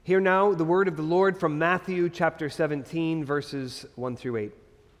Hear now the word of the Lord from Matthew chapter 17, verses 1 through 8.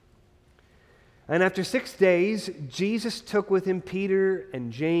 And after 6 days, Jesus took with him Peter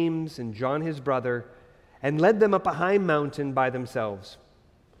and James and John his brother, and led them up a high mountain by themselves.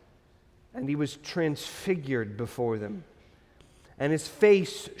 And he was transfigured before them. And his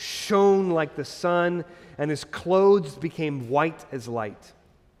face shone like the sun, and his clothes became white as light.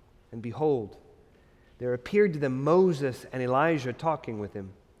 And behold, there appeared to them Moses and Elijah talking with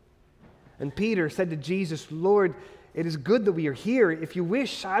him. And Peter said to Jesus, "Lord, it is good that we are here. If you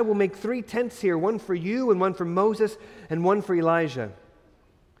wish, I will make 3 tents here, one for you and one for Moses and one for Elijah."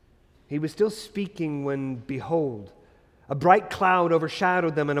 He was still speaking when, behold, a bright cloud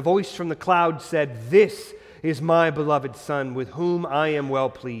overshadowed them, and a voice from the cloud said, "This is my beloved Son, with whom I am well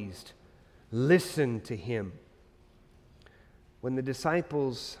pleased. Listen to him." When the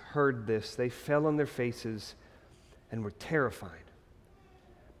disciples heard this, they fell on their faces and were terrified.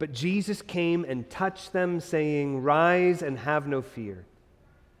 But Jesus came and touched them, saying, "Rise and have no fear."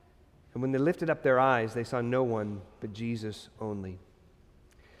 And when they lifted up their eyes, they saw no one but Jesus only.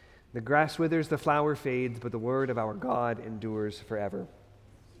 The grass withers, the flower fades, but the word of our God endures forever.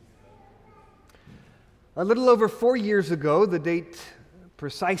 A little over 4 years ago, the date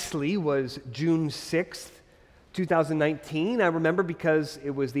precisely was June 6th, 2019. I remember because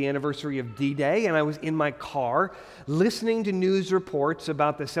it was the anniversary of D-Day, and I was in my car listening to news reports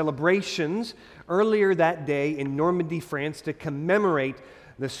about the celebrations earlier that day in Normandy, France, to commemorate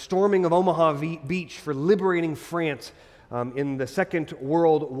the storming of Omaha Beach for liberating France in the Second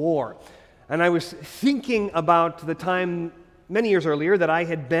World War. And I was thinking about the time many years earlier that I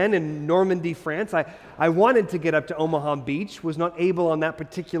had been in Normandy, France. I wanted to get up to Omaha Beach, was not able on that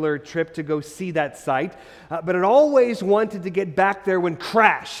particular trip to go see that site, but had always wanted to get back there when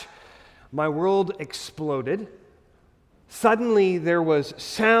crash, my world exploded. Suddenly there was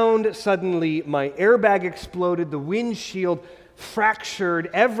sound, suddenly my airbag exploded, the windshield fractured,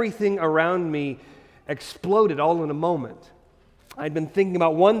 everything around me exploded all in a moment. I'd been thinking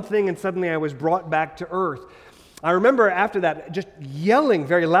about one thing and suddenly I was brought back to earth. I remember after that just yelling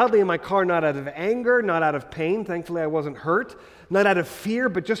very loudly in my car, not out of anger, not out of pain. Thankfully, I wasn't hurt. Not out of fear,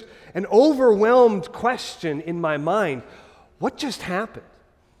 but just an overwhelmed question in my mind. What just happened?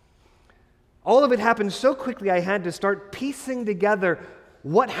 All of it happened so quickly, I had to start piecing together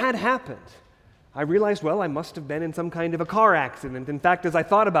what had happened. I realized, well, I must have been in some kind of a car accident. In fact, as I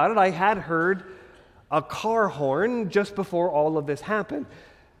thought about it, I had heard a car horn just before all of this happened.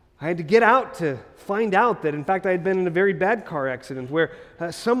 I had to get out to find out that, in fact, I had been in a very bad car accident where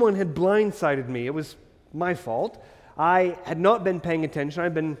someone had blindsided me. It was my fault. I had not been paying attention.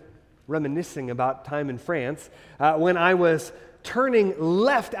 I'd been reminiscing about time in France. When I was turning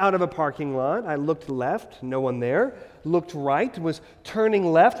left out of a parking lot, I looked left, no one there. Looked right, was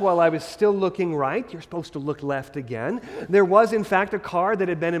turning left while I was still looking right. You're supposed to look left again. There was, in fact, a car that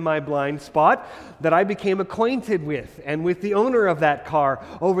had been in my blind spot that I became acquainted with, and with the owner of that car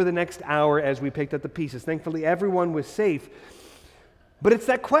over the next hour as we picked up the pieces. Thankfully, everyone was safe. But it's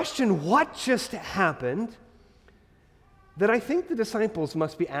that question, what just happened, that I think the disciples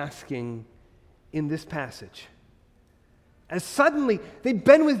must be asking in this passage. As suddenly, they'd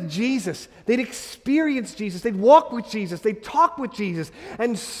been with Jesus, they'd experienced Jesus, they'd walked with Jesus, they'd talked with Jesus,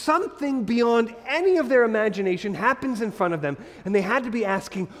 and something beyond any of their imagination happens in front of them, and they had to be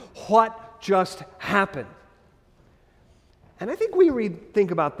asking, what just happened? And I think we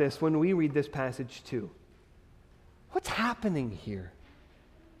think about this when we read this passage too. What's happening here?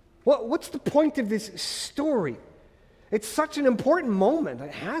 What's the point of this story? It's such an important moment.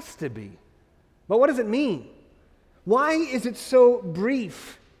 It has to be. But what does it mean? Why is it so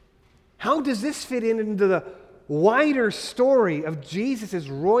brief? How does this fit into the wider story of Jesus'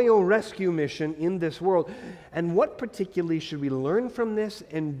 royal rescue mission in this world? And what particularly should we learn from this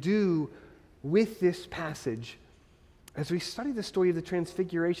and do with this passage as we study the story of the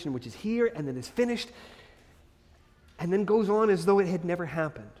Transfiguration, which is here and then is finished and then goes on as though it had never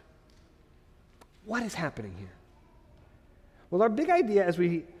happened? What is happening here? Well, our big idea as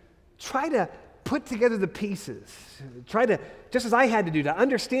we try to put together the pieces, try to, just as I had to do, to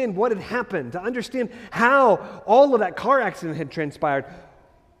understand what had happened, to understand how all of that car accident had transpired,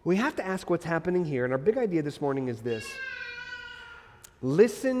 we have to ask what's happening here. And our big idea this morning is this.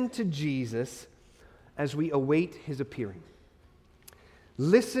 Listen to Jesus as we await his appearing.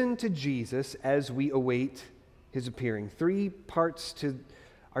 Listen to Jesus as we await his appearing. 3 parts to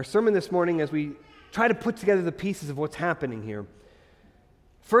our sermon this morning as we try to put together the pieces of what's happening here.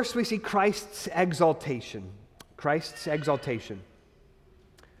 First, we see Christ's exaltation. Christ's exaltation.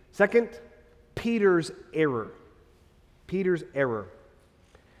 Second, Peter's error. Peter's error.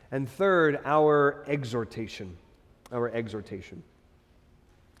 And third, our exhortation. Our exhortation.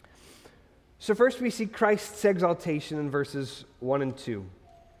 So first we see Christ's exaltation in verses 1 and 2.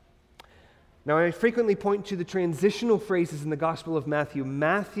 Now I frequently point to the transitional phrases in the Gospel of Matthew.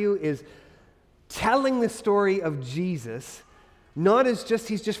 Matthew is telling the story of Jesus, not as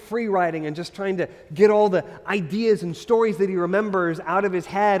he's just free writing and just trying to get all the ideas and stories that he remembers out of his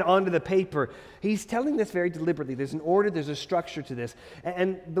head onto the paper. He's telling this very deliberately. There's an order, there's a structure to this.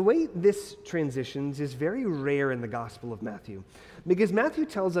 And the way this transitions is very rare in the Gospel of Matthew, because Matthew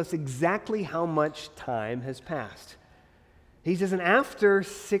tells us exactly how much time has passed. He says, and after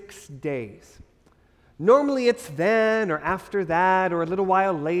 6 days. Normally it's then or after that or a little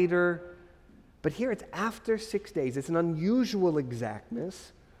while later. But here it's after 6 days. It's an unusual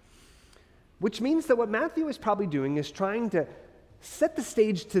exactness, which means that what Matthew is probably doing is trying to set the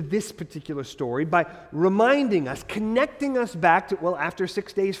stage to this particular story by reminding us, connecting us back to, well, after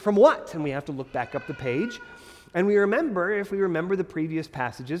 6 days from what? And we have to look back up the page. And we remember, if we remember the previous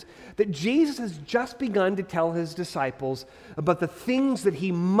passages, that Jesus has just begun to tell his disciples about the things that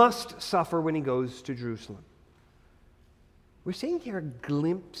he must suffer when he goes to Jerusalem. We're seeing here a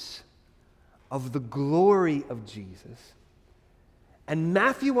glimpse of the glory of Jesus. And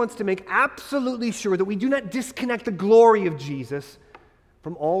Matthew wants to make absolutely sure that we do not disconnect the glory of Jesus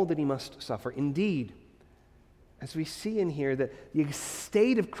from all that he must suffer. Indeed, as we see in here, that the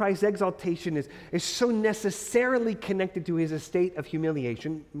estate of Christ's exaltation is so necessarily connected to his estate of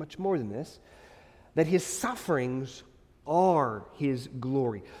humiliation, much more than this, that his sufferings are his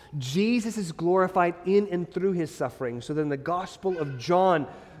glory. Jesus is glorified in and through his suffering. So then the Gospel of John,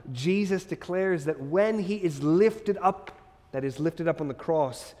 Jesus declares that when he is lifted up, that is lifted up on the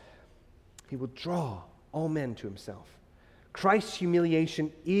cross, he will draw all men to himself. Christ's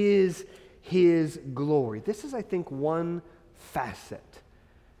humiliation is his glory. This is, I think, one facet.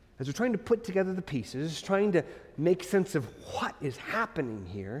 As we're trying to put together the pieces, trying to make sense of what is happening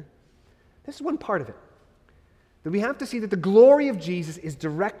here, this is one part of it. That we have to see that the glory of Jesus is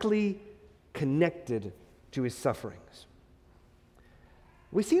directly connected to his sufferings.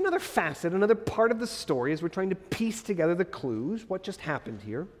 We see another facet, another part of the story as we're trying to piece together the clues, what just happened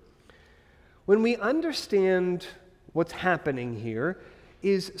here. When we understand what's happening here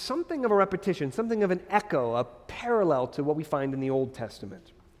is something of a repetition, something of an echo, a parallel to what we find in the Old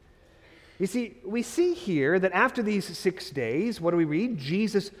Testament. You see, we see here that after these 6 days, what do we read?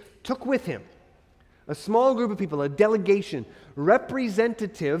 Jesus took with him a small group of people, a delegation,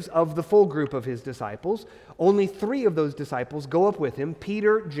 representatives of the full group of his disciples. Only 3 of those disciples go up with him,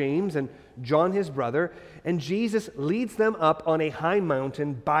 Peter, James, and John his brother, and Jesus leads them up on a high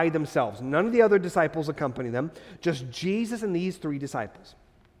mountain by themselves. None of the other disciples accompany them, just Jesus and these 3 disciples.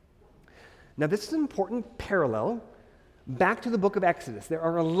 Now this is an important parallel back to the book of Exodus. There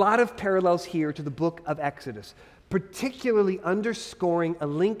are a lot of parallels here to the book of Exodus, particularly underscoring a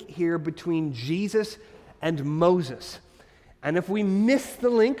link here between Jesus and Moses. And if we miss the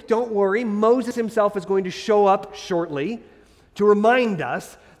link, don't worry, Moses himself is going to show up shortly to remind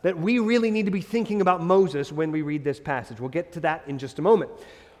us that we really need to be thinking about Moses when we read this passage. We'll get to that in just a moment.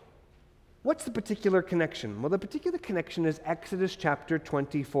 What's the particular connection? Well, the particular connection is Exodus chapter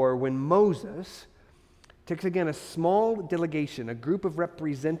 24, when Moses takes again a small delegation, a group of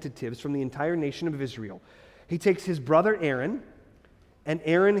representatives from the entire nation of Israel. He takes his brother Aaron, and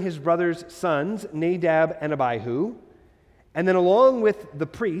Aaron, his brother's sons, Nadab and Abihu, and then along with the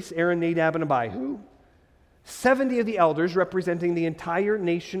priests, Aaron, Nadab, and Abihu, 70 of the elders representing the entire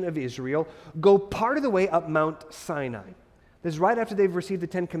nation of Israel go part of the way up Mount Sinai. This is right after they've received the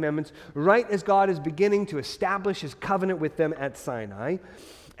 10 Commandments, right as God is beginning to establish his covenant with them at Sinai.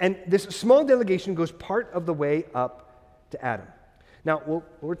 And this small delegation goes part of the way up to Adam. Now, we'll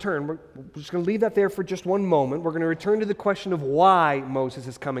return. We're just going to leave that there for just one moment. We're going to return to the question of why Moses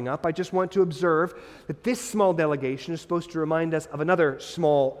is coming up. I just want to observe that this small delegation is supposed to remind us of another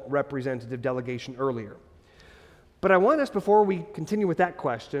small representative delegation earlier. But I want us, before we continue with that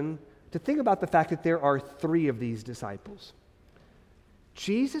question, to think about the fact that there are 3 of these disciples.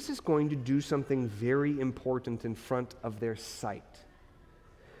 Jesus is going to do something very important in front of their sight.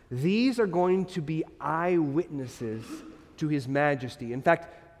 These are going to be eyewitnesses to his majesty. In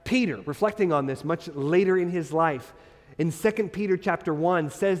fact, Peter, reflecting on this much later in his life, in 2 Peter chapter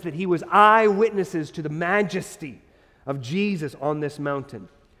 1, says that he was eyewitnesses to the majesty of Jesus on this mountain.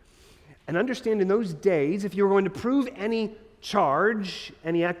 And understand, in those days, if you were going to prove any charge,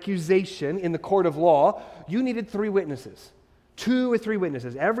 any accusation in the court of law, you needed 3 witnesses. 2 or 3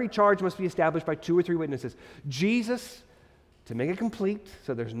 witnesses. Every charge must be established by 2 or 3 witnesses. Jesus, to make it complete,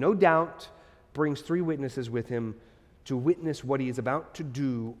 so there's no doubt, brings 3 witnesses with him to witness what he is about to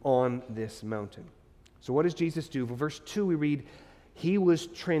do on this mountain. So what does Jesus do? For verse 2 we read, he was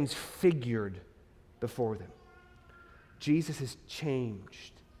transfigured before them. Jesus has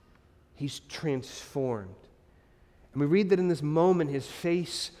changed. He's transformed. And we read that in this moment his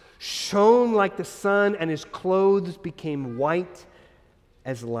face shone like the sun and his clothes became white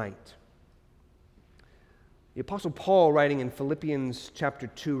as light. The Apostle Paul, writing in Philippians chapter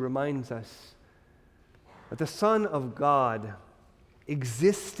 2, reminds us that the Son of God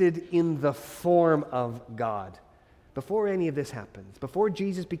existed in the form of God before any of this happens, before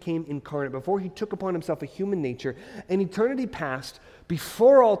Jesus became incarnate, before he took upon himself a human nature. In eternity past,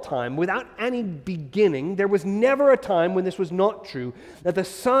 before all time, without any beginning, there was never a time when this was not true, that the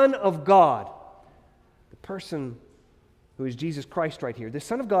Son of God, the person who is Jesus Christ right here, the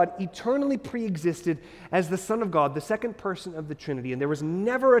Son of God eternally pre-existed as the Son of God, the second person of the Trinity, and there was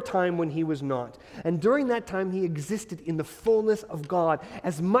never a time when he was not. And during that time, he existed in the fullness of God,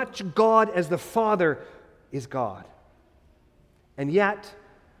 as much God as the Father is God. And yet,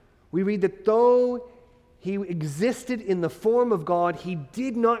 we read that though he existed in the form of God, he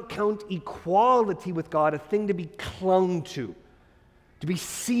did not count equality with God a thing to be clung to be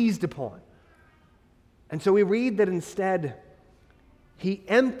seized upon. And so we read that instead, he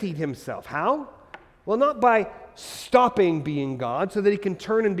emptied himself. How? Well, not by stopping being God so that he can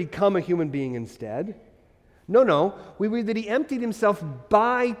turn and become a human being instead. No. We read that he emptied himself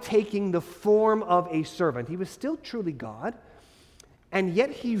by taking the form of a servant. He was still truly God, and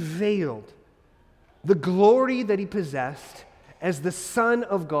yet he veiled the glory that he possessed as the Son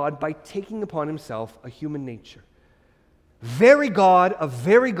of God by taking upon himself a human nature. Very God, a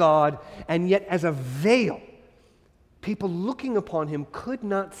very God, and yet as a veil, people looking upon him could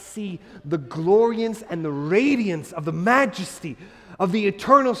not see the gloriance and the radiance of the majesty of the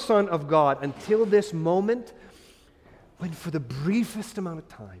eternal Son of God until this moment when, for the briefest amount of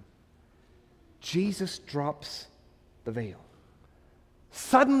time, Jesus drops the veil.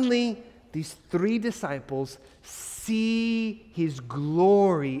 Suddenly, these three disciples see his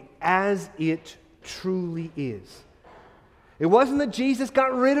glory as it truly is. It wasn't that Jesus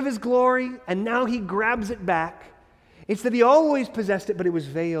got rid of his glory and now he grabs it back. It's that he always possessed it, but it was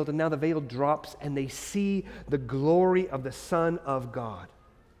veiled, and now the veil drops and they see the glory of the Son of God.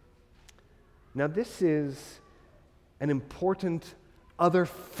 Now, this is an important other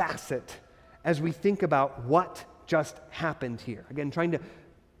facet as we think about what just happened here. Again, trying to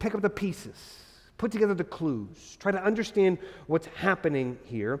pick up the pieces, put together the clues, try to understand what's happening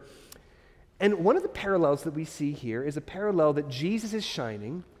here. And one of the parallels that we see here is a parallel that Jesus is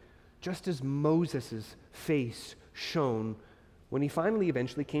shining just as Moses' face shone when he finally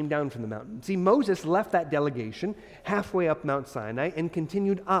eventually came down from the mountain. See, Moses left that delegation halfway up Mount Sinai and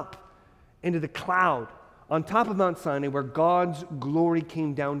continued up into the cloud on top of Mount Sinai where God's glory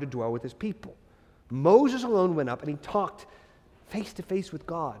came down to dwell with his people. Moses alone went up and he talked face to face with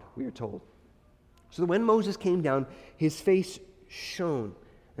God, we are told. So that when Moses came down, his face shone,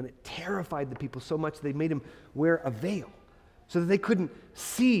 and it terrified the people so much they made him wear a veil so that they couldn't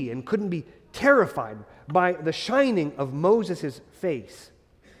see and couldn't be terrified by the shining of Moses' face.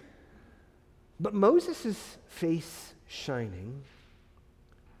 But Moses' face shining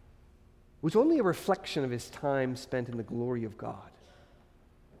was only a reflection of his time spent in the glory of God.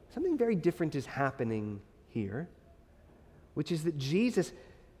 Something very different is happening here, which is that Jesus,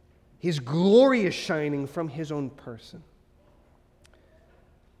 his glory is shining from his own person.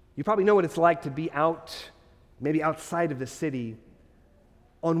 You probably know what it's like to be out, maybe outside of the city,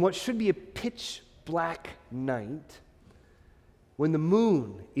 on what should be a pitch black night when the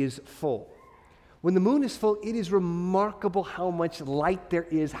moon is full. When the moon is full, it is remarkable how much light there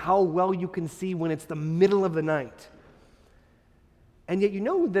is, how well you can see when it's the middle of the night. And yet you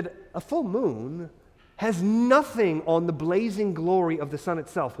know that a full moon has nothing on the blazing glory of the sun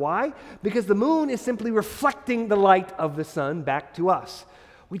itself. Why? Because the moon is simply reflecting the light of the sun back to us.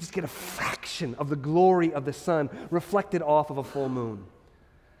 We just get a fraction of the glory of the sun reflected off of a full moon.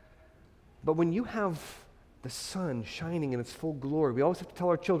 But when you have the sun shining in its full glory, we always have to tell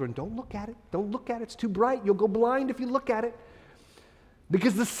our children, don't look at it, don't look at it, it's too bright, you'll go blind if you look at it.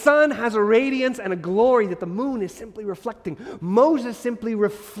 Because the sun has a radiance and a glory that the moon is simply reflecting. Moses simply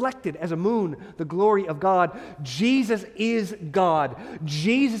reflected as a moon the glory of God. Jesus is God.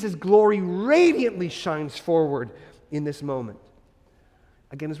 Jesus' glory radiantly shines forward in this moment.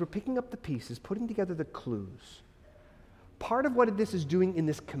 Again, as we're picking up the pieces, putting together the clues, part of what this is doing in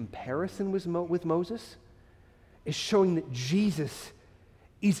this comparison with Moses is showing that Jesus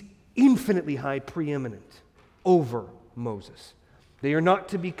is infinitely high preeminent over Moses. They are not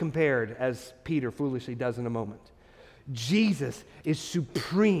to be compared, as Peter foolishly does in a moment. Jesus is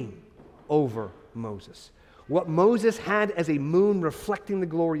supreme over Moses. What Moses had as a moon reflecting the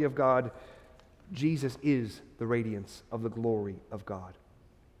glory of God, Jesus is the radiance of the glory of God.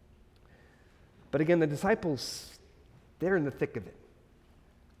 But again, the disciples, they're in the thick of it.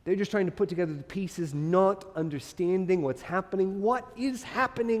 They're just trying to put together the pieces, not understanding what's happening. What is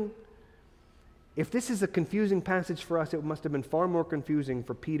happening? If this is a confusing passage for us, it must have been far more confusing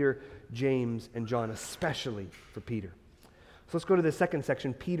for Peter, James, and John, especially for Peter. So let's go to the second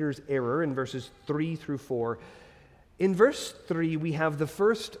section, Peter's error, in verses 3 through 4. In verse 3, we have the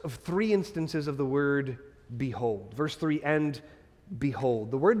first of three instances of the word behold. Verse 3, and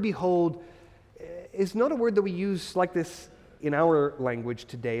behold. The word behold is not a word that we use like this in our language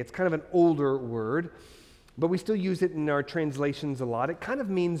today. It's kind of an older word, but we still use it in our translations a lot. It kind of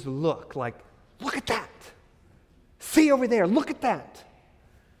means look, like, look at that. See over there, look at that.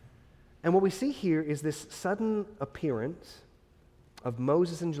 And what we see here is this sudden appearance of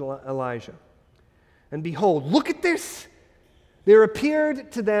Moses and Elijah. And behold, look at this. There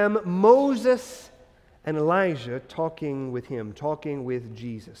appeared to them Moses and Elijah talking with him, talking with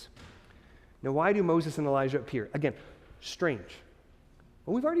Jesus. Now, why do Moses and Elijah appear? Again, strange.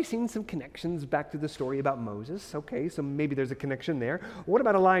 Well, we've already seen some connections back to the story about Moses. Okay, so maybe there's a connection there. What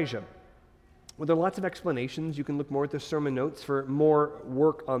about Elijah? Well, there are lots of explanations. You can look more at the sermon notes for more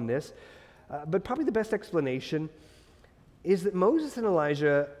work on this. But probably the best explanation is that Moses and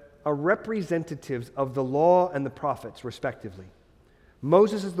Elijah are representatives of the law and the prophets, respectively.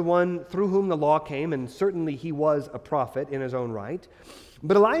 Moses is the one through whom the law came, and certainly he was a prophet in his own right.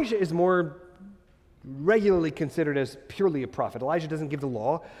 But Elijah is more regularly considered as purely a prophet. Elijah doesn't give the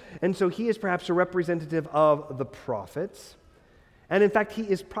law, and so he is perhaps a representative of the prophets. And in fact, he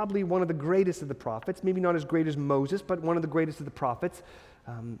is probably one of the greatest of the prophets, maybe not as great as Moses, but one of the greatest of the prophets.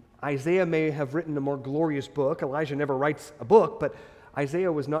 Isaiah may have written a more glorious book. Elijah never writes a book, but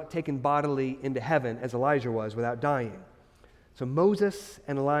Isaiah was not taken bodily into heaven as Elijah was without dying. So Moses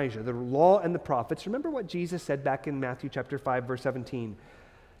and Elijah, the law and the prophets. Remember what Jesus said back in Matthew chapter 5, verse 17.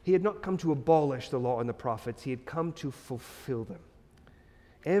 He had not come to abolish the law and the prophets. He had come to fulfill them.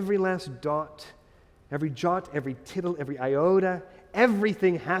 Every last dot, every jot, every tittle, every iota,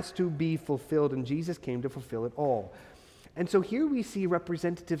 everything has to be fulfilled, and Jesus came to fulfill it all. And so here we see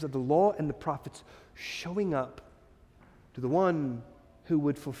representatives of the law and the prophets showing up to the one who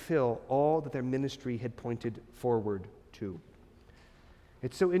would fulfill all that their ministry had pointed forward to.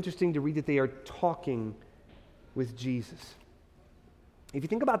 It's so interesting to read that they are talking with Jesus. If you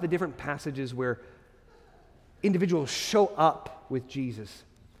think about the different passages where individuals show up with Jesus,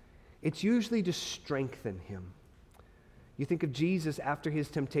 it's usually to strengthen him. You think of Jesus after his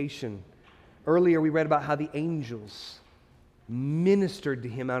temptation. Earlier we read about how the angels ministered to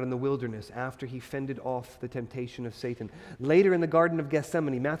him out in the wilderness after he fended off the temptation of Satan. Later in the Garden of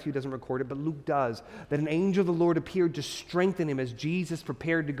Gethsemane, Matthew doesn't record it, but Luke does, that an angel of the Lord appeared to strengthen him as Jesus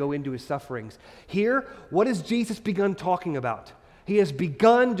prepared to go into his sufferings. Here, what has Jesus begun talking about? He has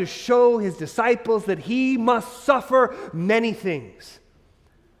begun to show his disciples that he must suffer many things.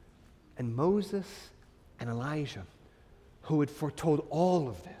 And Moses and Elijah, who had foretold all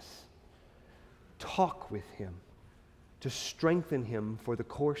of this, talk with him to strengthen him for the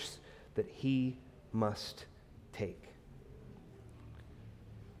course that he must take.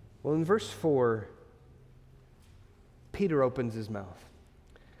 Well, in verse 4, Peter opens his mouth.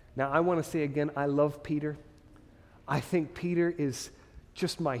 Now, I want to say again, I love Peter. I think Peter is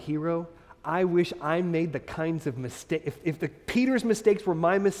just my hero. I wish I made the kinds of mistakes. If Peter's mistakes were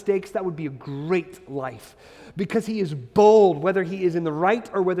my mistakes, that would be a great life. Because he is bold, whether he is in the right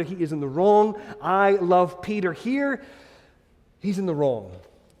or whether he is in the wrong. I love Peter. Here, he's in the wrong.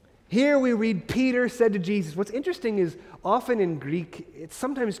 Here we read, Peter said to Jesus. What's interesting is often in Greek, it's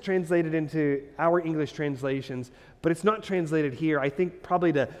sometimes translated into our English translations, but it's not translated here. I think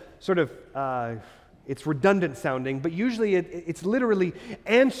probably to sort of, it's redundant sounding, but usually it's literally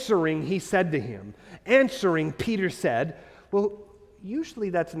answering, he said to him. Answering, Peter said. Well, usually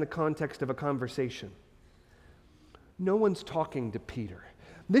that's in the context of a conversation. No one's talking to Peter.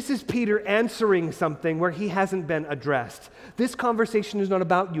 This is Peter answering something where he hasn't been addressed. This conversation is not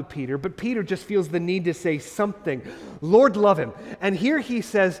about you, Peter, but Peter just feels the need to say something. Lord, love him. And here he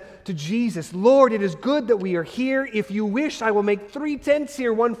says to Jesus, Lord, it is good that we are here. If you wish, I will make 3 tents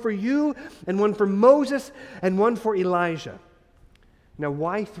here, one for you, and one for Moses, and one for Elijah. Now,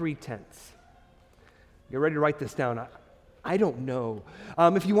 why 3 tents? You're ready to write this down. I don't know.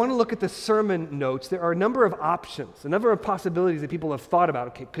 If you want to look at the sermon notes, there are a number of options, a number of possibilities that people have thought about.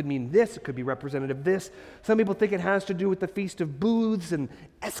 Okay, it could mean this, it could be representative of this. Some people think it has to do with the Feast of Booths and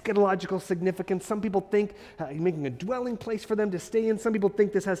eschatological significance. Some people think making a dwelling place for them to stay in. Some people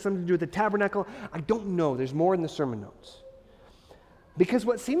think this has something to do with the tabernacle. I don't know. There's more in the sermon notes. Because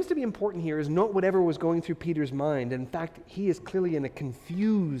what seems to be important here is not whatever was going through Peter's mind. In fact, he is clearly in a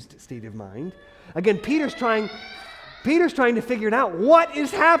confused state of mind. Again, Peter's trying to figure it out. What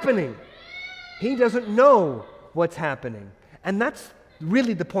is happening? He doesn't know what's happening. And that's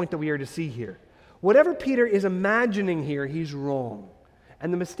really the point that we are to see here. Whatever Peter is imagining here, he's wrong.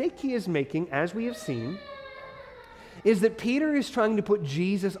 And the mistake he is making, as we have seen, is that Peter is trying to put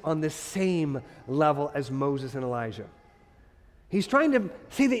Jesus on the same level as Moses and Elijah. He's trying to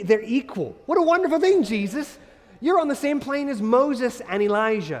say that they're equal. What a wonderful thing, Jesus. You're on the same plane as Moses and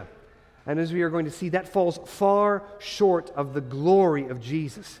Elijah. And as we are going to see, that falls far short of the glory of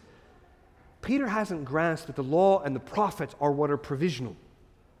Jesus. Peter hasn't grasped that the law and the prophets are what are provisional,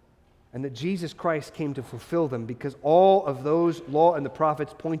 and that Jesus Christ came to fulfill them, because all of those law and the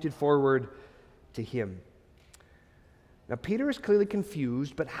prophets pointed forward to him. Now, Peter is clearly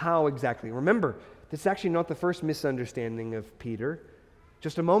confused, but how exactly? Remember, this is actually not the first misunderstanding of Peter.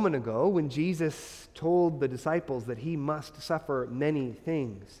 Just a moment ago, when Jesus told the disciples that he must suffer many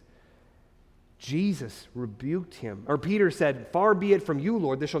things, Jesus rebuked him. Or Peter said, "Far be it from you,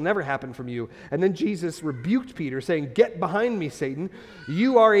 Lord, this shall never happen from you." And then Jesus rebuked Peter, saying, "Get behind me, Satan.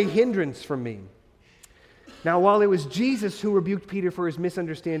 You are a hindrance from me." Now, while it was Jesus who rebuked Peter for his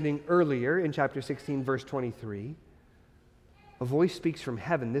misunderstanding earlier in chapter 16, verse 23, a voice speaks from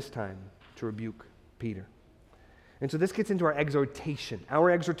heaven this time to rebuke Peter. And so this gets into our exhortation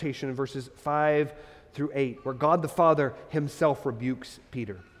in verses 5 through 8, where God the Father himself rebukes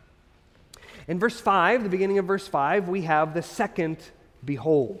Peter. In verse 5, the beginning of verse 5, we have the second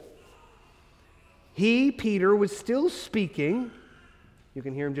behold. He, Peter, was still speaking. You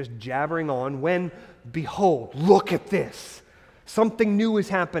can hear him just jabbering on when, behold, look at this. Something new is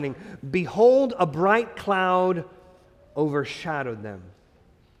happening. Behold, a bright cloud overshadowed them.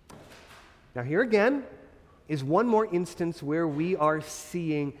 Now here again is one more instance where we are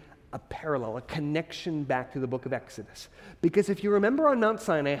seeing a parallel, a connection back to the book of Exodus. Because if you remember on Mount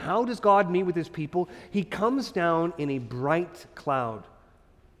Sinai, how does God meet with his people? He comes down in a bright cloud,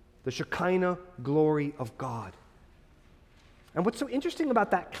 the Shekinah glory of God. And what's so interesting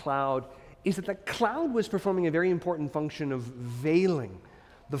about that cloud is that the cloud was performing a very important function of veiling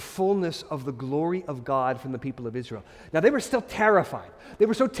the fullness of the glory of God from the people of Israel. Now, they were still terrified. They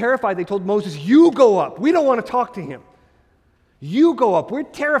were so terrified they told Moses, "You go up. We don't want to talk to him. You go up. We're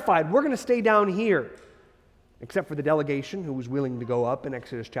terrified. We're going to stay down here." Except for the delegation who was willing to go up in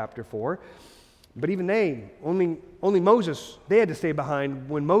Exodus chapter 4. But even they, only Moses, they had to stay behind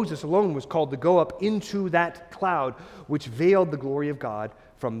when Moses alone was called to go up into that cloud which veiled the glory of God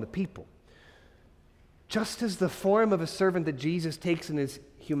from the people. Just as the form of a servant that Jesus takes in his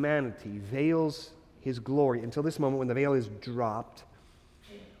humanity veils his glory until this moment when the veil is dropped,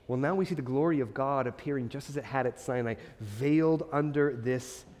 well, now we see the glory of God appearing just as it had at Sinai, veiled under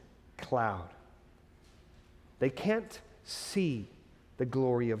this cloud. They can't see the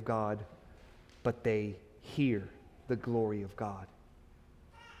glory of God, but they hear the glory of God.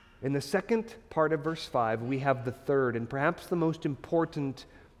 In the second part of verse 5, we have the third and perhaps the most important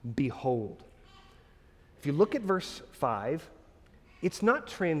behold. If you look at verse 5, it's not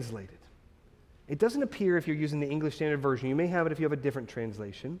translated. It doesn't appear if you're using the English Standard Version. You may have it if you have a different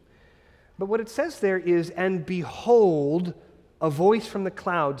translation. But what it says there is, "And behold, a voice from the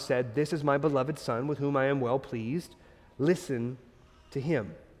cloud said, 'This is my beloved Son, with whom I am well pleased. Listen to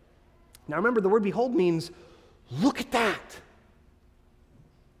him.'" Now remember, the word behold means, look at that.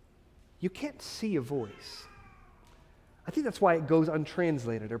 You can't see a voice. I think that's why it goes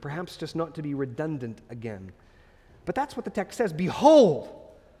untranslated, or perhaps just not to be redundant again. But that's what the text says. Behold,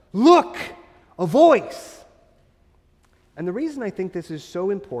 look, a voice. And the reason I think this is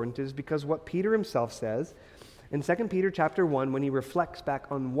so important is because what Peter himself says in 2 Peter chapter 1 when he reflects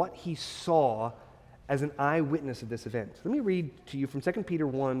back on what he saw as an eyewitness of this event. Let me read to you from 2 Peter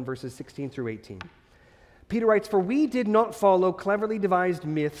 1, verses 16 through 18. Peter writes, "For we did not follow cleverly devised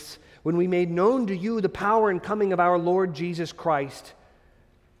myths when we made known to you the power and coming of our Lord Jesus Christ,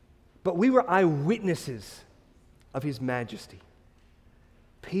 but we were eyewitnesses of his majesty."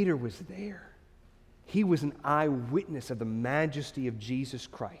 Peter was there. He was an eyewitness of the majesty of Jesus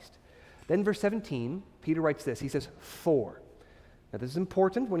Christ. Then verse 17, Peter writes this. He says, "For Now, this is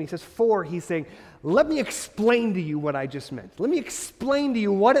important. When he says for, he's saying, let me explain to you what I just meant. Let me explain to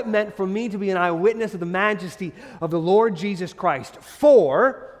you what it meant for me to be an eyewitness of the majesty of the Lord Jesus Christ.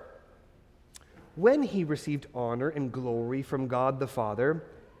 For when he received honor and glory from God the Father,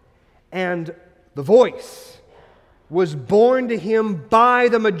 and the voice was borne to him by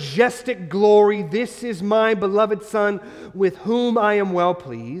the majestic glory, "This is my beloved Son, with whom I am well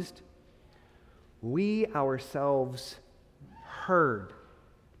pleased," we ourselves heard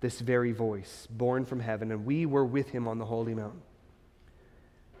this very voice borne from heaven, and we were with him on the holy mountain.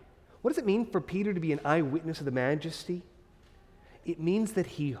 What does it mean for Peter to be an eyewitness of the majesty? It means that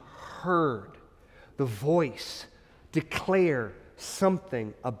he heard the voice declare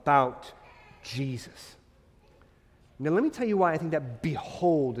something about Jesus. Now, let me tell you why I think that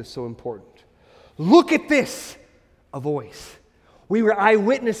behold is so important. Look at this, a voice. We were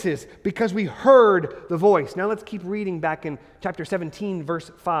eyewitnesses because we heard the voice. Now let's keep reading back in chapter 17, verse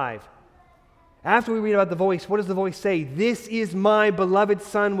 5. After we read about the voice, what does the voice say? "This is my beloved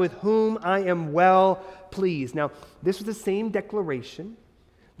Son, with whom I am well pleased." Now, this was the same declaration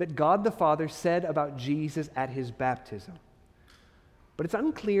that God the Father said about Jesus at his baptism. But it's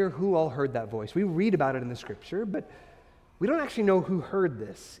unclear who all heard that voice. We read about it in the Scripture, but we don't actually know who heard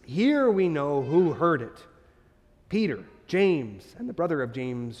this. Here we know who heard it. Peter, James, and the brother of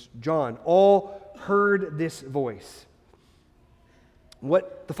James, John, all heard this voice.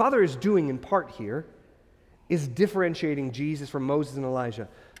 What the Father is doing in part here is differentiating Jesus from Moses and Elijah.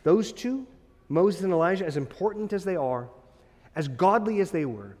 Those two, Moses and Elijah, as important as they are, as godly as they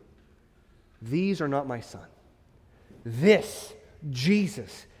were, these are not my Son. This,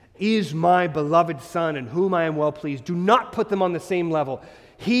 Jesus, is my beloved Son, in whom I am well pleased. Do not put them on the same level.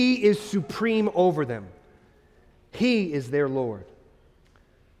 He is supreme over them. He is their Lord.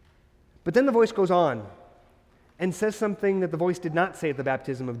 But then the voice goes on and says something that the voice did not say at the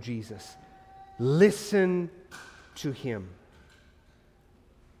baptism of Jesus. Listen to him.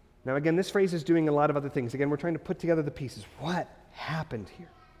 Now again, this phrase is doing a lot of other things. Again, we're trying to put together the pieces. What happened here?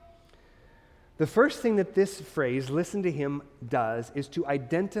 The first thing that this phrase, "listen to him," does is to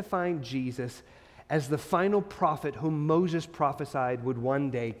identify Jesus as the final prophet whom Moses prophesied would one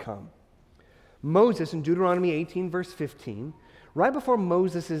day come. Moses, in Deuteronomy 18, verse 15, right before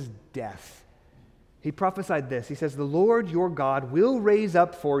Moses' death, he prophesied this. He says, "The Lord your God will raise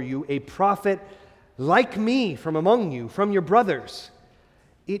up for you a prophet like me from among you, from your brothers.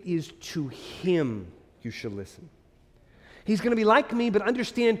 It is to him you shall listen." He's going to be like me, but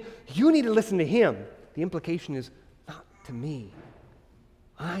understand you need to listen to him. The implication is not to me.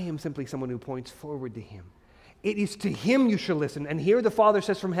 I am simply someone who points forward to him. It is to him you shall listen. And here the Father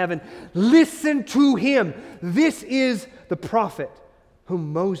says from heaven, listen to him. This is the prophet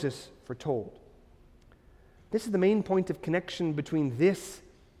whom Moses foretold. This is the main point of connection between this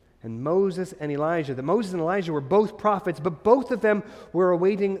and Moses and Elijah. That Moses and Elijah were both prophets, but both of them were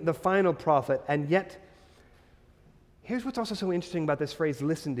awaiting the final prophet. And yet, here's what's also so interesting about this phrase,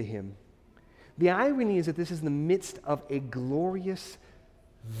 listen to him. The irony is that this is in the midst of a glorious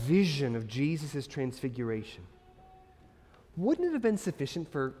vision of Jesus' transfiguration. Wouldn't it have been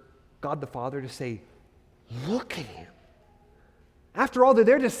sufficient for God the Father to say, look at him? After all, they're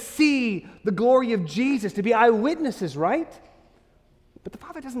there to see the glory of Jesus, to be eyewitnesses, right? But the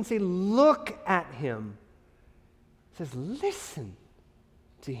Father doesn't say, look at him. He says, listen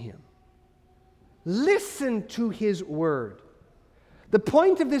to him. Listen to his word. The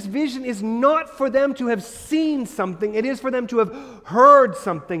point of this vision is not for them to have seen something, it is for them to have heard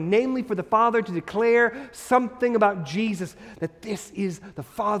something, namely for the Father to declare something about Jesus, that this is the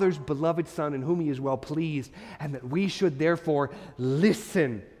Father's beloved Son in whom he is well pleased, and that we should therefore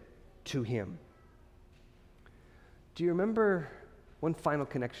listen to him. Do you remember one final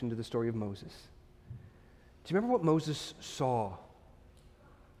connection to the story of Moses? Do you remember what Moses saw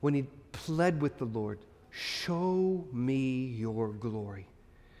when he pled with the Lord? Show me your glory.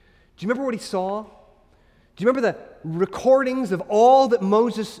 Do you remember what he saw? Do you remember the recordings of all that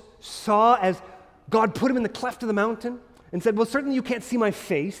Moses saw as God put him in the cleft of the mountain and said, well, certainly you can't see my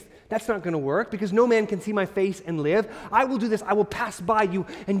face. That's not going to work because no man can see my face and live. I will do this. I will pass by you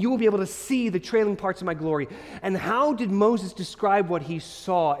and you will be able to see the trailing parts of my glory. And how did Moses describe what he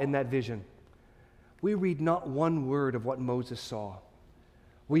saw in that vision? We read not one word of what Moses saw.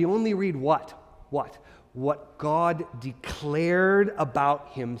 We only read what? What God declared about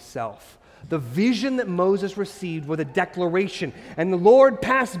himself. The vision that Moses received was a declaration, and the Lord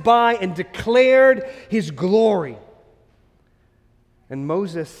passed by and declared his glory. And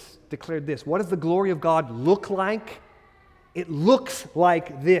Moses declared this. What does the glory of God look like? It looks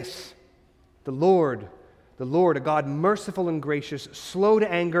like this. The Lord the Lord, a God merciful and gracious, slow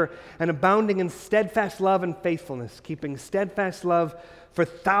to anger, and abounding in steadfast love and faithfulness, keeping steadfast love for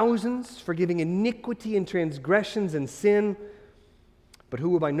thousands, forgiving iniquity and transgressions and sin, but who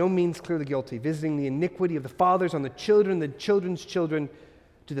will by no means clear the guilty, visiting the iniquity of the fathers on the children's children,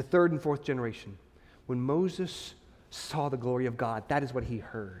 to the third and fourth generation. When Moses saw the glory of God, that is what he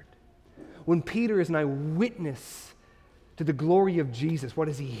heard. When Peter is an eyewitness to the glory of Jesus, what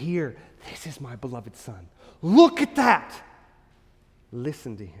does he hear? This is my beloved Son. Look at that.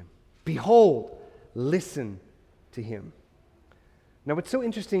 Listen to him. Behold, listen to him. Now, what's so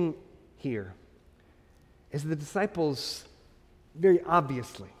interesting here is the disciples very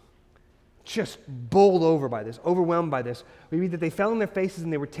obviously just bowled over by this, overwhelmed by this. We read that they fell on their faces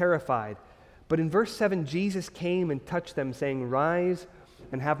and they were terrified. But in verse 7, Jesus came and touched them, saying, "Rise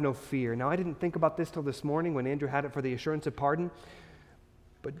and have no fear." Now, I didn't think about this till this morning when Andrew had it for the assurance of pardon.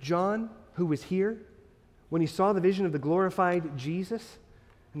 But John, who was here, when he saw the vision of the glorified Jesus,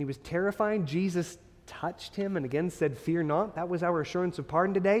 and he was terrified, Jesus touched him and again said, "Fear not." That was our assurance of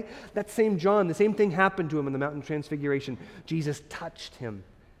pardon today. That same John, the same thing happened to him on the Mountain of Transfiguration. Jesus touched him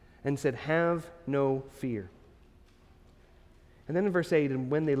and said, "Have no fear." And then in verse 8,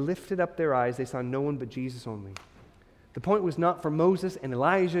 and when they lifted up their eyes, they saw no one but Jesus only. The point was not for Moses and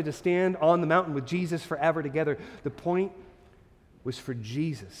Elijah to stand on the mountain with Jesus forever together. The point was for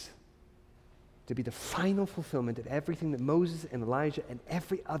Jesus to be the final fulfillment of everything that Moses and Elijah and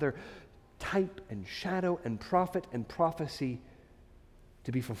every other type and shadow and prophet and prophecy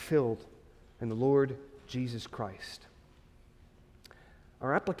to be fulfilled in the Lord Jesus Christ.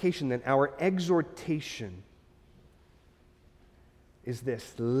 Our application then, our exhortation is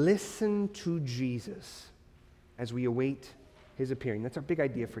this: listen to Jesus as we await his appearing. That's our big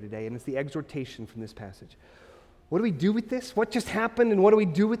idea for today, and it's the exhortation from this passage. What do we do with this? What just happened, and what do we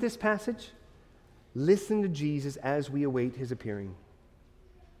do with this passage? Listen to Jesus as we await his appearing.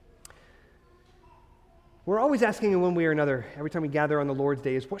 We're always asking in one way or another, every time we gather on the Lord's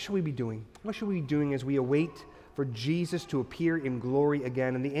Day, is what should we be doing? What should we be doing as we await for Jesus to appear in glory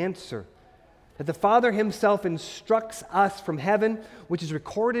again? And the answer, that the Father himself instructs us from heaven, which is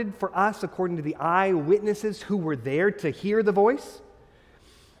recorded for us according to the eyewitnesses who were there to hear the voice,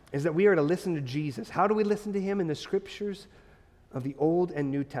 is that we are to listen to Jesus. How do we listen to him? In the scriptures of the Old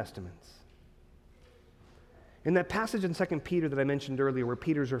and New Testaments. In that passage in 2 Peter that I mentioned earlier, where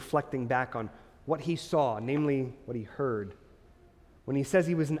Peter's reflecting back on what he saw, namely what he heard, when he says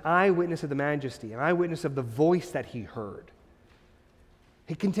he was an eyewitness of the majesty, an eyewitness of the voice that he heard,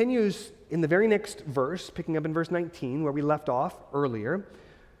 he continues in the very next verse, picking up in verse 19, where we left off earlier.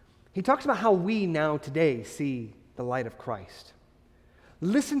 He talks about how we now today see the light of Christ.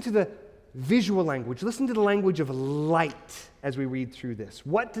 Listen to the visual language. Listen to the language of light as we read through this.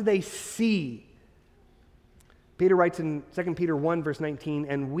 What do they see? Peter writes in 2 Peter 1, verse 19,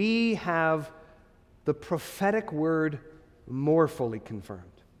 "And we have the prophetic word more fully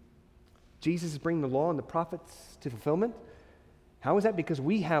confirmed." Jesus is bringing the law and the prophets to fulfillment. How is that? Because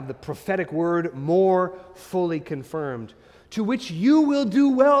we have the prophetic word more fully confirmed, to which you will do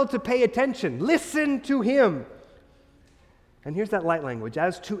well to pay attention. Listen to him. And here's that light language: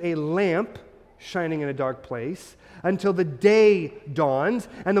 as to a lamp shining in a dark place, until the day dawns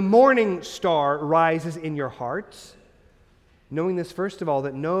and the morning star rises in your hearts. Knowing this, first of all,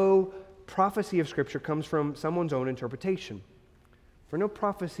 that no prophecy of Scripture comes from someone's own interpretation. For no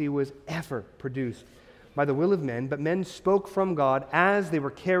prophecy was ever produced by the will of men, but men spoke from God as they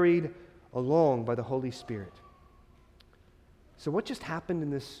were carried along by the Holy Spirit. So what just happened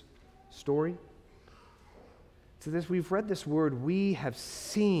in this story? So as we've read this word, we have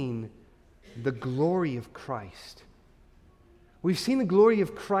seen the glory of Christ. We've seen the glory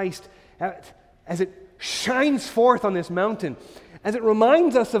of Christ as it shines forth on this mountain, as it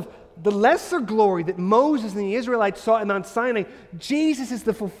reminds us of the lesser glory that Moses and the Israelites saw at Mount Sinai. Jesus is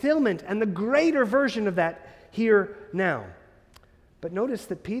the fulfillment and the greater version of that here now. But notice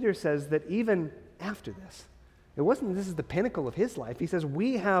that Peter says that even after this, it wasn't this is the pinnacle of his life. He says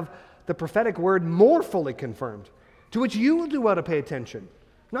we have the prophetic word more fully confirmed, to which you will do well to pay attention.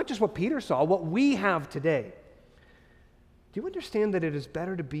 Not just what Peter saw, what we have today. Do you understand that it is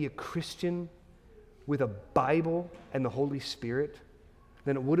better to be a Christian with a Bible and the Holy Spirit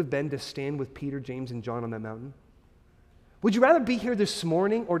than it would have been to stand with Peter, James, and John on that mountain? Would you rather be here this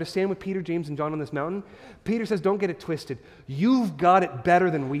morning or to stand with Peter, James, and John on this mountain? Peter says, don't get it twisted. You've got it better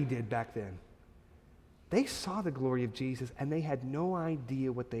than we did back then. They saw the glory of Jesus, and they had no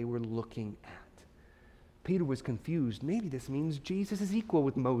idea what they were looking at. Peter was confused. Maybe this means Jesus is equal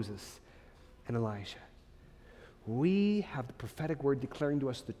with Moses and Elijah. We have the prophetic word declaring to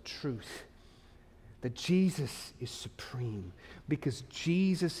us the truth, that Jesus is supreme because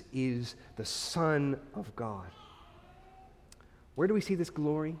Jesus is the Son of God. Where do we see this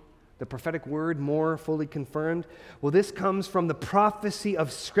glory? The prophetic word more fully confirmed? Well, this comes from the prophecy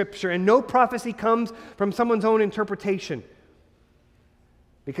of Scripture, and no prophecy comes from someone's own interpretation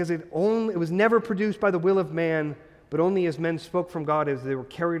because it was never produced by the will of man, but only as men spoke from God as they were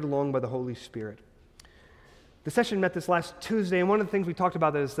carried along by the Holy Spirit. The session met this last Tuesday, and one of the things we talked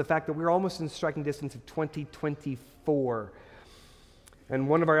about is the fact that we're almost in striking distance of 2024. And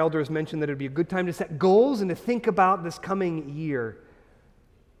one of our elders mentioned that it would be a good time to set goals and to think about this coming year.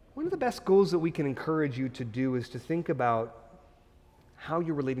 One of the best goals that we can encourage you to do is to think about how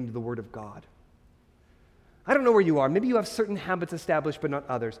you're relating to the Word of God. I don't know where you are. Maybe you have certain habits established, but not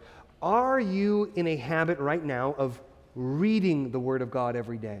others. Are you in a habit right now of reading the Word of God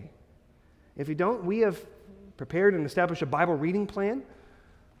every day? If you don't, we have prepared and established a Bible reading plan.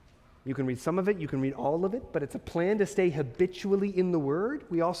 You can read some of it, you can read all of it, but it's a plan to stay habitually in the Word.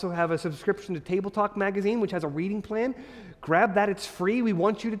 We also have a subscription to Table Talk magazine, which has a reading plan. Grab that, it's free. We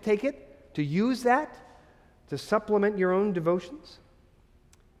want you to take it, to use that, to supplement your own devotions.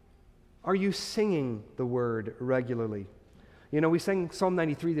 Are you singing the Word regularly? You know, we sang Psalm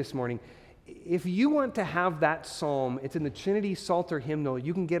 93 this morning. If you want to have that psalm, it's in the Trinity Psalter hymnal.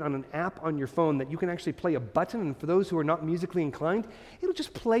 You can get on an app on your phone that you can actually play a button, and for those who are not musically inclined, it'll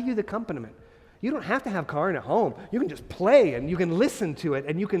just play you the accompaniment. You don't have to have Karen at home. You can just play, and you can listen to it,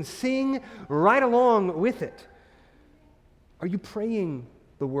 and you can sing right along with it. Are you praying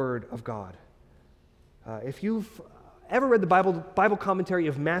the Word of God? If you've ever read the Bible commentary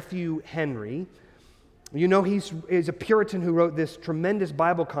of Matthew Henry, you know he's a Puritan who wrote this tremendous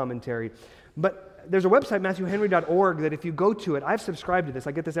Bible commentary. But there's a website, MatthewHenry.org, that if you go to it, I've subscribed to this.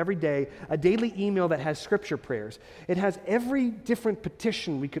 I get this every day, a daily email that has scripture prayers. It has every different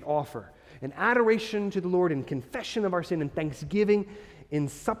petition we could offer, in adoration to the Lord, in confession of our sin, in thanksgiving, in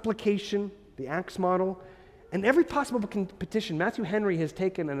supplication, the Acts model. And every possible petition, Matthew Henry has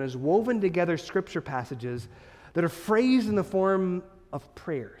taken and has woven together scripture passages that are phrased in the form of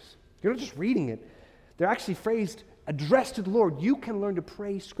prayers. You're not just reading it. They're actually phrased, addressed to the Lord. You can learn to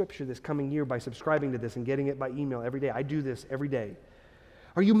pray Scripture this coming year by subscribing to this and getting it by email every day. I do this every day.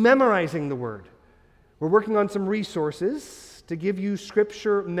 Are you memorizing the Word? We're working on some resources to give you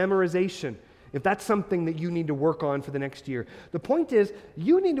Scripture memorization, if that's something that you need to work on for the next year. The point is,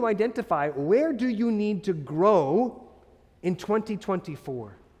 you need to identify where do you need to grow in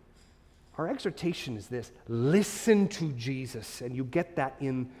 2024. Our exhortation is this: listen to Jesus, and you get that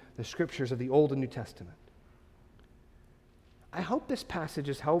in the Scriptures of the Old and New Testament. I hope this passage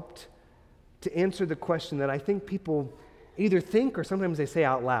has helped to answer the question that I think people either think or sometimes they say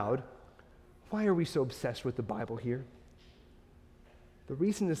out loud: why are we so obsessed with the Bible here? The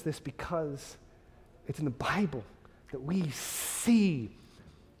reason is this: because it's in the Bible that we see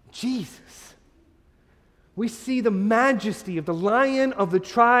Jesus. We see the majesty of the Lion of the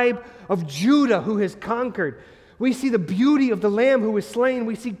tribe of Judah who has conquered. We see the beauty of the Lamb who was slain.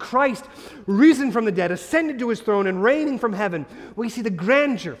 We see Christ risen from the dead, ascended to his throne, and reigning from heaven. We see the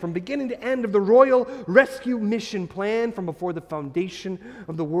grandeur from beginning to end of the royal rescue mission plan from before the foundation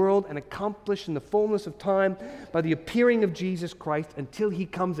of the world and accomplished in the fullness of time by the appearing of Jesus Christ until he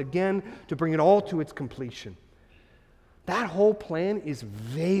comes again to bring it all to its completion. That whole plan is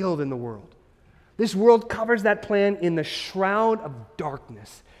veiled in the world. This world covers that plan in the shroud of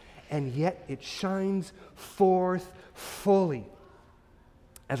darkness, and yet it shines forth fully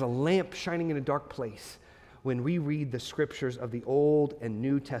as a lamp shining in a dark place when we read the Scriptures of the Old and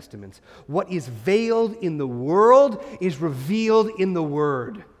New Testaments. What is veiled in the world is revealed in the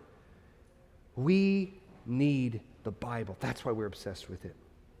Word. We need the Bible. That's why we're obsessed with it.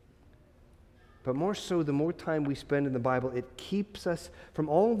 But more so, the more time we spend in the Bible, it keeps us from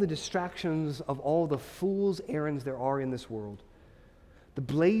all the distractions of all the fool's errands there are in this world. The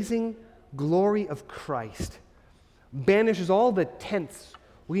blazing glory of Christ banishes all the tents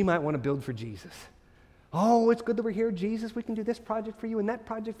we might want to build for Jesus. Oh, it's good that we're here, Jesus. We can do this project for you and that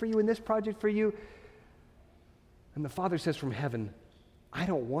project for you and this project for you. And the Father says from heaven, I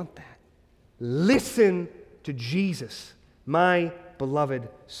don't want that. Listen to Jesus, my beloved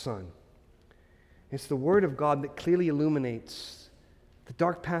Son. It's the Word of God that clearly illuminates the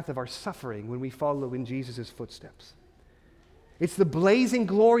dark path of our suffering when we follow in Jesus' footsteps. It's the blazing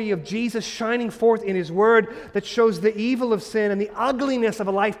glory of Jesus shining forth in His Word that shows the evil of sin and the ugliness of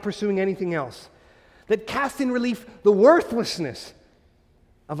a life pursuing anything else, that casts in relief the worthlessness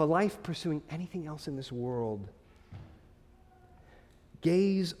of a life pursuing anything else in this world.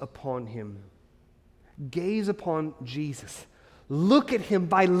 Gaze upon Him. Gaze upon Jesus. Look at Him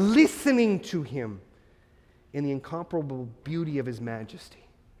by listening to Him. in the incomparable beauty of his majesty,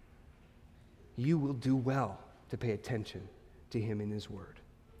 you will do well to pay attention to him in his word.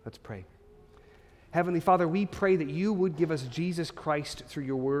 Let's pray. Heavenly Father, we pray that you would give us Jesus Christ through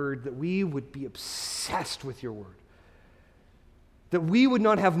your word, that we would be obsessed with your word, that we would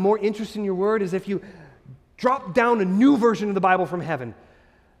not have more interest in your word as if you dropped down a new version of the Bible from heaven,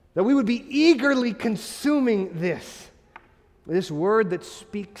 that we would be eagerly consuming this word that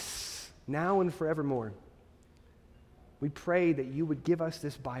speaks now and forevermore. We pray that you would give us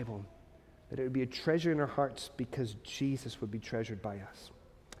this Bible, that it would be a treasure in our hearts because Jesus would be treasured by us.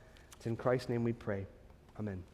 It's in Christ's name we pray. Amen.